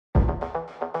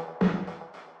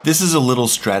This is a little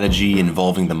strategy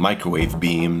involving the microwave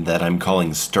beam that I'm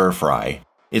calling stir fry.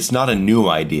 It's not a new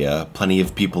idea, plenty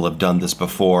of people have done this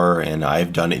before and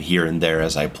I've done it here and there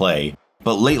as I play,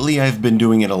 but lately I've been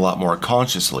doing it a lot more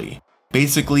consciously.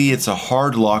 Basically, it's a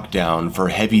hard lockdown for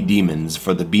heavy demons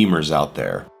for the beamers out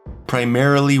there.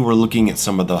 Primarily, we're looking at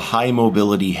some of the high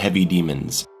mobility heavy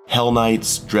demons, Hell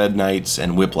Knights, Dread Knights,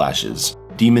 and Whiplashes,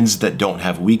 demons that don't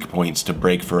have weak points to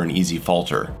break for an easy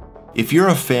falter. If you're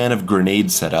a fan of grenade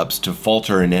setups to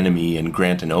falter an enemy and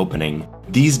grant an opening,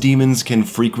 these demons can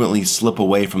frequently slip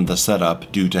away from the setup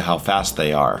due to how fast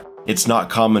they are. It's not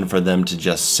common for them to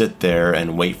just sit there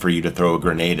and wait for you to throw a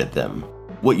grenade at them.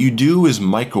 What you do is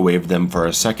microwave them for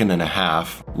a second and a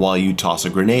half while you toss a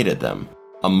grenade at them.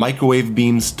 A microwave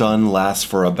beam stun lasts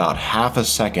for about half a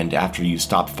second after you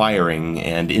stop firing,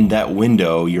 and in that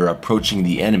window you're approaching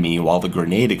the enemy while the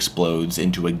grenade explodes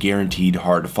into a guaranteed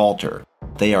hard falter.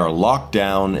 They are locked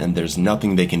down and there's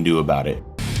nothing they can do about it.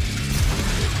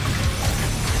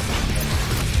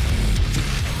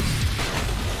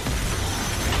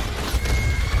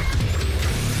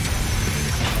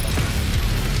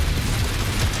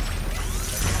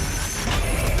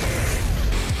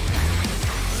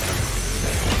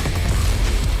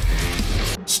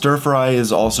 Stir Fry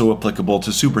is also applicable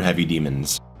to super heavy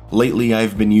demons. Lately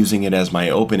I've been using it as my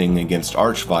opening against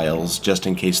Archviles just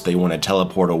in case they want to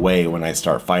teleport away when I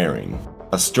start firing.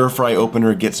 A Stir Fry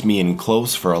opener gets me in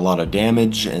close for a lot of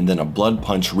damage, and then a Blood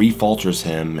Punch refalters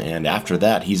him, and after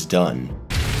that he's done.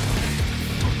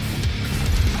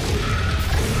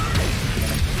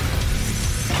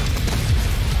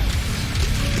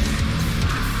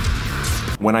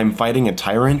 When I'm fighting a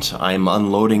Tyrant, I'm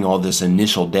unloading all this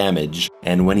initial damage,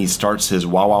 and when he starts his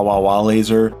wah wah wah wah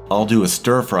laser, I'll do a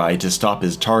stir fry to stop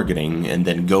his targeting and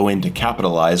then go in to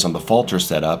capitalize on the falter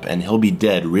setup and he'll be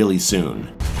dead really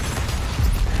soon.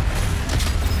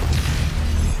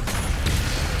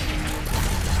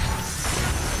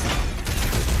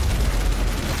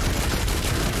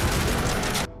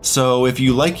 So if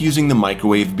you like using the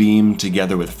microwave beam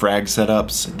together with frag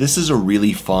setups, this is a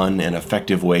really fun and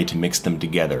effective way to mix them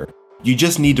together. You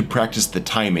just need to practice the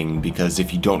timing, because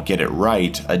if you don't get it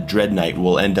right, a Dread Knight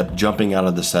will end up jumping out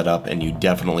of the setup and you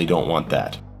definitely don't want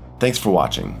that. Thanks for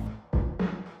watching.